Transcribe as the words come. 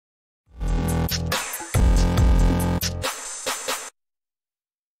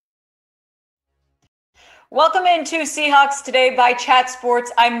Welcome into Seahawks Today by Chat Sports.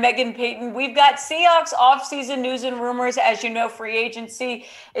 I'm Megan Payton. We've got Seahawks offseason news and rumors. As you know, free agency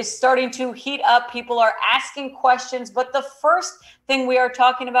is starting to heat up. People are asking questions, but the first thing we are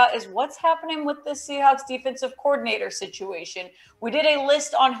talking about is what's happening with the Seahawks defensive coordinator situation. We did a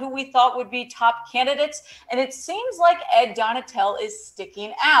list on who we thought would be top candidates, and it seems like Ed Donatell is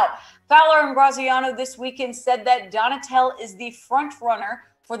sticking out. Fowler and Graziano this weekend said that Donatell is the front runner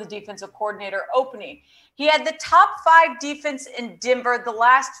for the defensive coordinator opening. He had the top 5 defense in Denver the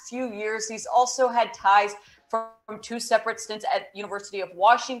last few years. He's also had ties from 2 separate stints at University of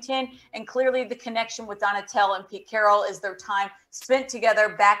Washington, and clearly the connection with Donatell and Pete Carroll is their time spent together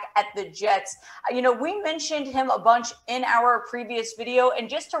back at the Jets. We mentioned him a bunch in our previous video, and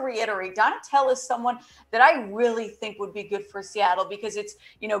just to reiterate, Donatell is someone that I really think would be good for Seattle because it's,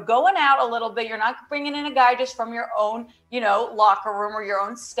 going out a little bit. You're not bringing in a guy just from your own, locker room or your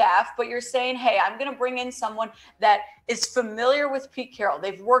own staff, but you're saying, hey, I'm going to bring in someone that is familiar with Pete Carroll.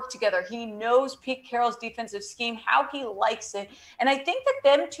 They've worked together. He knows Pete Carroll's defensive scheme, how he likes it. And I think that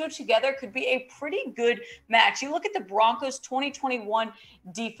them two together could be a pretty good match. You look at the Broncos 2021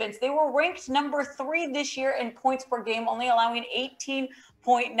 defense. They were ranked number 3 this year in points per game, only allowing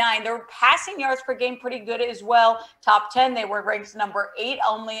 18.9. Their passing yards per game pretty good as well. Top 10, they were ranked number 8,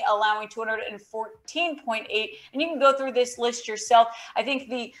 only allowing 214.8. And you can go through this list yourself. I think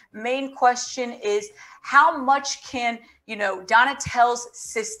the main question is how much can Donatell's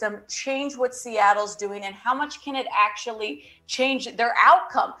system change what Seattle's doing, and how much can it actually change their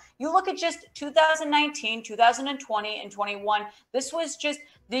outcome? You look at just 2019, 2020, and 21. This was just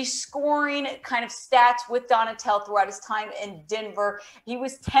the scoring kind of stats with Donatell throughout his time in Denver. He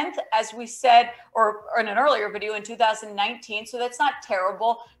was 10th, as we said, or in an earlier video in 2019, so that's not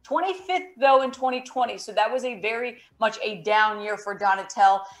terrible. 25th, though, in 2020, so that was a very much a down year for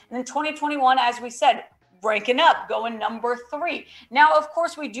Donatell. And in 2021, as we said, ranking up, going number 3. Now, of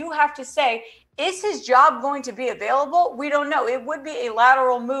course, we do have to say, is his job going to be available? We don't know. It would be a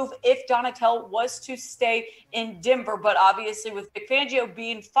lateral move if Donatell was to stay in Denver. But obviously, with Vic Fangio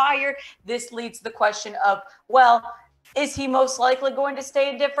being fired, this leads to the question of, well, is he most likely going to stay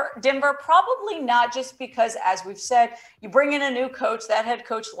in Denver? Probably not, just because, as we've said, you bring in a new coach. That head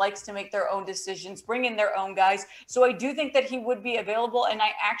coach likes to make their own decisions, bring in their own guys. So I do think that he would be available, and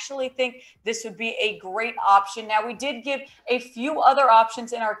I actually think this would be a great option. Now, we did give a few other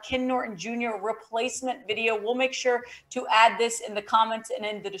options in our Ken Norton Jr. replacement video. We'll make sure to add this in the comments and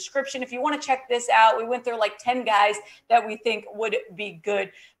in the description. If you want to check this out, we went through like 10 guys that we think would be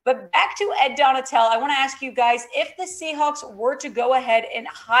good. But back to Ed Donatell, I want to ask you guys, if the Seahawks were to go ahead and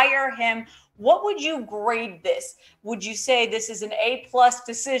hire him, what would you grade this? Would you say this is an A+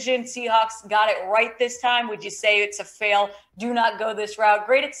 decision? Seahawks got it right this time? Would you say it's a fail? Do not go this route.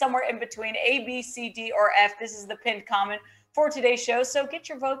 Grade it somewhere in between A, B, C, D, or F. This is the pinned comment for today's show. So get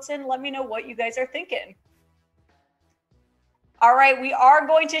your votes in. Let me know what you guys are thinking. All right, we are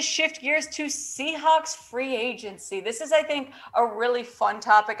going to shift gears to Seahawks free agency. This is, I think, a really fun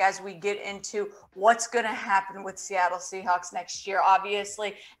topic as we get into what's going to happen with Seattle Seahawks next year.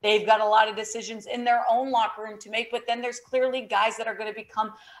 Obviously, they've got a lot of decisions in their own locker room to make, but then there's clearly guys that are going to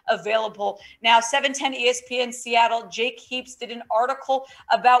become available. Now, 710 ESPN Seattle, Jake Heaps did an article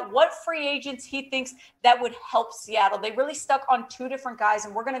about what free agents he thinks that would help Seattle. They really stuck on 2 different guys,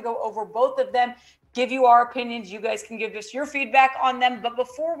 and we're going to go over both of them, give you our opinions. You guys can give us your feedback on them. But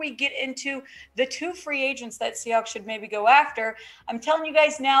before we get into the 2 free agents that Seahawks should maybe go after, I'm telling you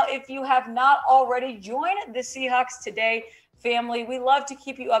guys now, if you have not already, join the Seahawks Today family. We love to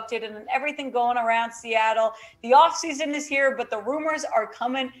keep you updated on everything going around Seattle. The offseason is here, but the rumors are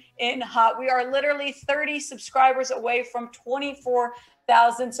coming in hot. We are literally 30 subscribers away from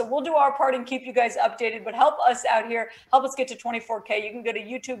 24,000. So we'll do our part and keep you guys updated, but help us out here. Help us get to 24K. You can go to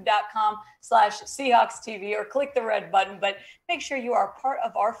youtube.com/Seahawks TV or click the red button, but make sure you are part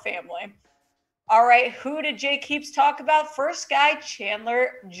of our family. All right, who did Jake Heaps talk about? First guy,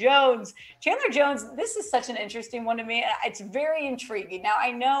 Chandler Jones. Chandler Jones, this is such an interesting one to me. It's very intriguing. Now,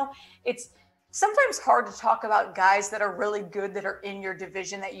 I know it's sometimes hard to talk about guys that are really good, that are in your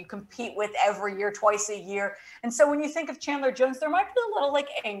division, that you compete with every year, twice a year. And so when you think of Chandler Jones, there might be a little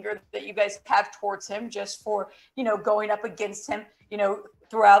anger that you guys have towards him just for, going up against him,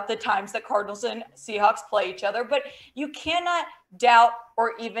 throughout the times that Cardinals and Seahawks play each other. But you cannot doubt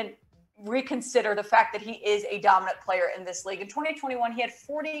or even reconsider the fact that he is a dominant player in this league. In 2021, he had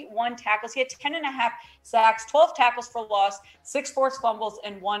 41 tackles. He had 10.5 sacks, 12 tackles for loss, 6 forced fumbles,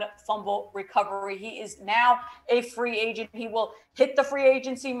 and 1 fumble recovery. He is now a free agent. He will hit the free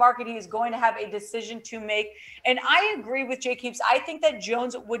agency market. He is going to have a decision to make. And I agree with Jake Heaps. I think that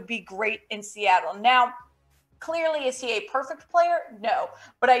Jones would be great in Seattle. Now, Clearly, is he a perfect player? No.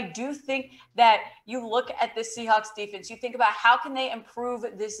 But I do think that you look at the Seahawks defense, you think about how can they improve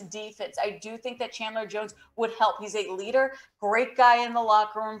this defense. I do think that Chandler Jones would help. He's a leader, great guy in the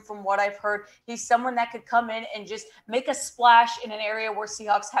locker room from what I've heard. He's someone that could come in and just make a splash in an area where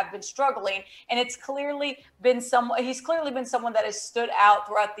Seahawks have been struggling. And he's clearly been someone that has stood out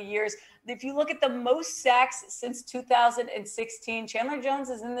throughout the years. If you look at the most sacks since 2016, Chandler Jones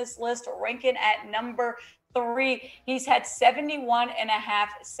is in this list, ranking at number 3. He's had 71.5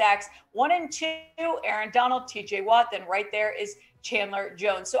 sacks. 1 and 2, Aaron Donald, TJ Watt. Then right there is Chandler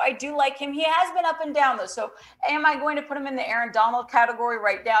Jones. So I do like him. He has been up and down, though. So am I going to put him in the Aaron Donald category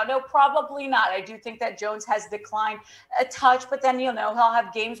right now? No, probably not. I do think that Jones has declined a touch, but then, he'll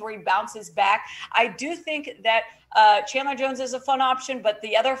have games where he bounces back. I do think that Chandler Jones is a fun option, but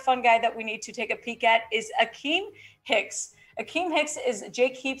the other fun guy that we need to take a peek at is Akiem Hicks. Akiem Hicks is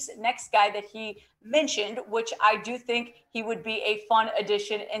Jake Heaps' next guy that he mentioned, which I do think he would be a fun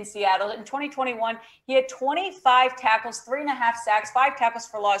addition in Seattle. In 2021, he had 25 tackles, 3.5 sacks, 5 tackles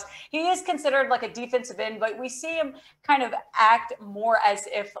for loss. He is considered like a defensive end, but we see him kind of act more as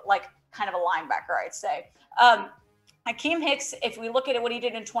if like kind of a linebacker, I'd say. Akiem Hicks, if we look at what he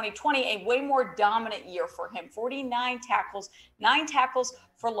did in 2020, a way more dominant year for him. 49 tackles, 9 tackles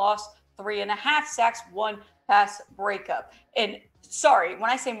for loss, 3.5 sacks, 1 pass breakup. And sorry, when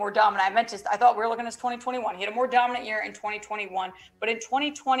I say more dominant, I thought we were looking at 2021. He had a more dominant year in 2021, but in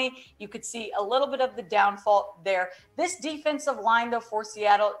 2020, you could see a little bit of the downfall there. This defensive line, though, for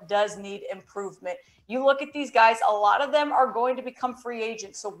Seattle does need improvement. You look at these guys, a lot of them are going to become free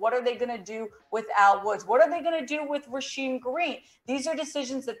agents. So what are they going to do with Al Woods? What are they going to do with Rasheem Green? These are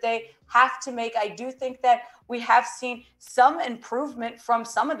decisions that they have to make. I do think that we have seen some improvement from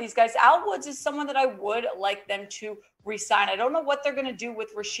some of these guys. Al Woods is someone that I would like them to resign. I don't know what they're going to do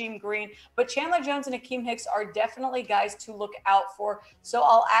with Rasheem Green, but Chandler Jones and Akiem Hicks are definitely guys to look out for. So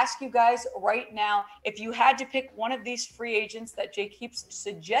I'll ask you guys right now, if you had to pick one of these free agents that Jake Heaps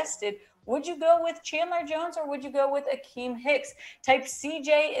suggested, would you go with Chandler Jones or would you go with Akiem Hicks? Type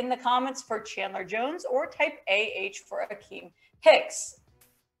CJ in the comments for Chandler Jones or type AH for Akiem Hicks.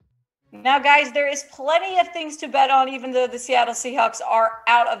 Now, guys, there is plenty of things to bet on, even though the Seattle Seahawks are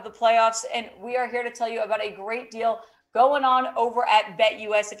out of the playoffs. And we are here to tell you about a great deal going on over at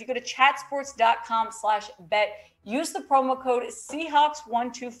BetUS. If you go to chatsports.com/bet, use the promo code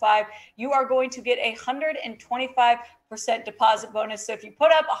Seahawks125. You are going to get a 125% deposit bonus. So if you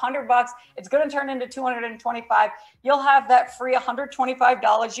put up $100, it's going to turn into $225. You'll have that free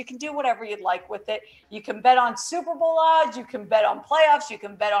 $125. You can do whatever you'd like with it. You can bet on Super Bowl odds. You can bet on playoffs. You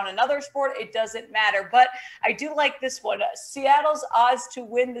can bet on another sport. It doesn't matter. But I do like this one. Seattle's odds to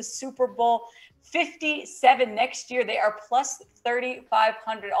win the Super Bowl 57 next year. They are plus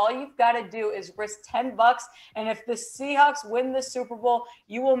 3,500. All you've got to do is risk $10. And if the Seahawks win the Super Bowl,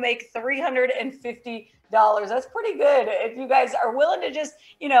 you will make $350. That's pretty good. If you guys are willing to just,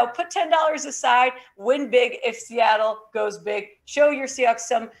 put $10 aside, win big if Seattle goes big, show your Seahawks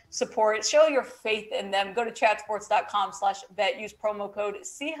some support, show your faith in them. Go to chatsports.com/bet, use promo code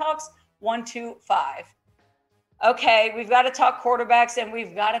Seahawks125. Okay, we've got to talk quarterbacks and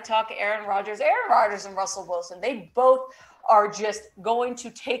we've got to talk Aaron Rodgers. Aaron Rodgers and Russell Wilson, they both are just going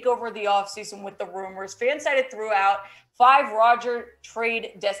to take over the offseason with the rumors. Fansided threw out 5 Rodgers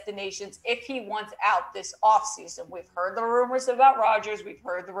trade destinations if he wants out this offseason. We've heard the rumors about Rodgers. We've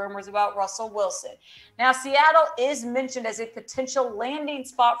heard the rumors about Russell Wilson. Now, Seattle is mentioned as a potential landing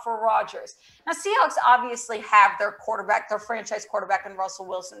spot for Rodgers. Now, Seahawks obviously have their quarterback, their franchise quarterback in Russell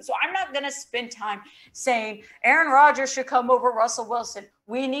Wilson. So I'm not going to spend time saying Aaron Rodgers should come over Russell Wilson.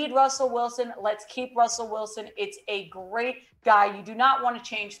 We need Russell Wilson. Let's keep Russell Wilson. It's a great guy. You do not want to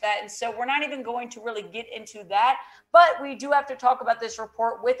change that. And so we're not even going to really get into that. But we do have to talk about this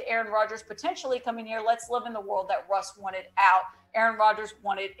report with Aaron Rodgers potentially coming here. Let's live in the world that Russ wanted out. Aaron Rodgers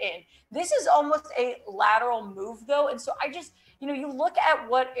wanted in. This is almost a lateral move, though. And so I just, you look at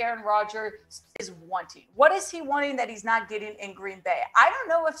what Aaron Rodgers is wanting. What is he wanting that he's not getting in Green Bay? I don't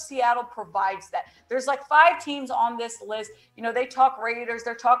know if Seattle provides that. There's like 5 teams on this list. They talk Raiders,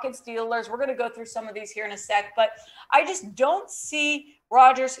 they're talking Steelers. We're going to go through some of these here in a sec. But I just don't see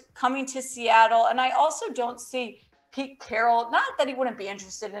Rodgers coming to Seattle. And I also don't see Pete Carroll, not that he wouldn't be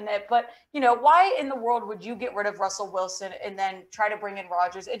interested in it, but, why in the world would you get rid of Russell Wilson and then try to bring in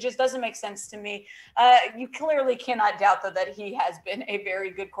Rodgers? It just doesn't make sense to me. You clearly cannot doubt, though, that he has been a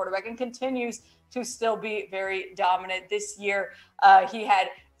very good quarterback and continues to still be very dominant. This year, he had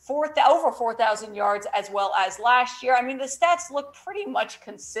over 4,000 yards as well as last year. I mean, the stats look pretty much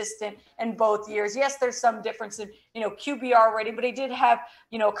consistent in both years. Yes, there's some difference in, QBR rating, but he did have,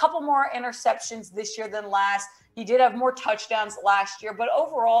 a couple more interceptions this year than last. He did have more touchdowns last year, but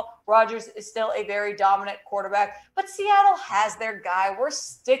overall, Rodgers is still a very dominant quarterback. But Seattle has their guy. We're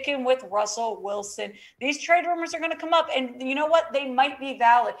sticking with Russell Wilson. These trade rumors are going to come up, and you know what? They might be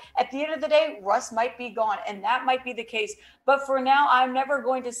valid. At the end of the day, Russ might be gone, and that might be the case. But for now, I'm never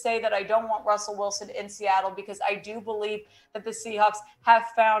going to say that I don't want Russell Wilson in Seattle, because I do believe that the Seahawks have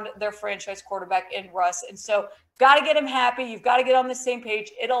found their franchise quarterback in Russ. And so, got to get him happy. You've got to get on the same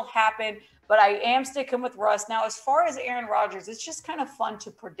page. It'll happen. But I am sticking with Russ. Now, as far as Aaron Rodgers, it's just kind of fun to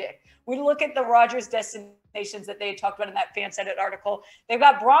predict. We look at the Rodgers destinations that they talked about in that Fansided article. They've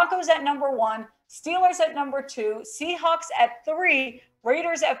got Broncos at number 1, Steelers at number 2, Seahawks at 3,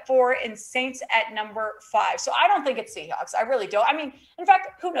 Raiders at 4, and Saints at number 5. So I don't think it's Seahawks. I really don't. I mean, in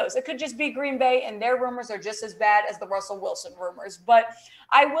fact, who knows? It could just be Green Bay, and their rumors are just as bad as the Russell Wilson rumors. But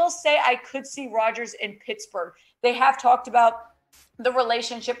I will say I could see Rodgers in Pittsburgh. They have talked about the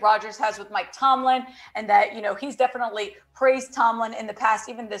relationship Rodgers has with Mike Tomlin, and that, he's definitely praised Tomlin in the past,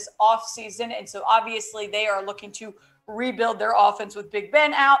 even this offseason. And so obviously they are looking to rebuild their offense with Big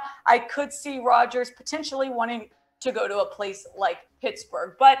Ben out. I could see Rodgers potentially wanting to go to a place like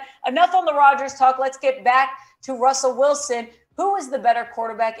Pittsburgh. But enough on the Rodgers talk. Let's get back to Russell Wilson. Who is the better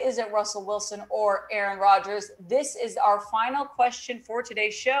quarterback? Is it Russell Wilson or Aaron Rodgers? This is our final question for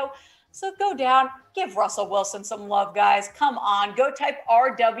today's show. So go down, give Russell Wilson some love, guys. Come on, go type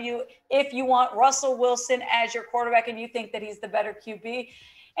RW if you want Russell Wilson as your quarterback and you think that he's the better QB.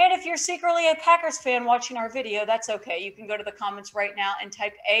 And if you're secretly a Packers fan watching our video, that's okay. You can go to the comments right now and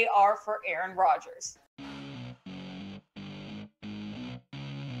type AR for Aaron Rodgers.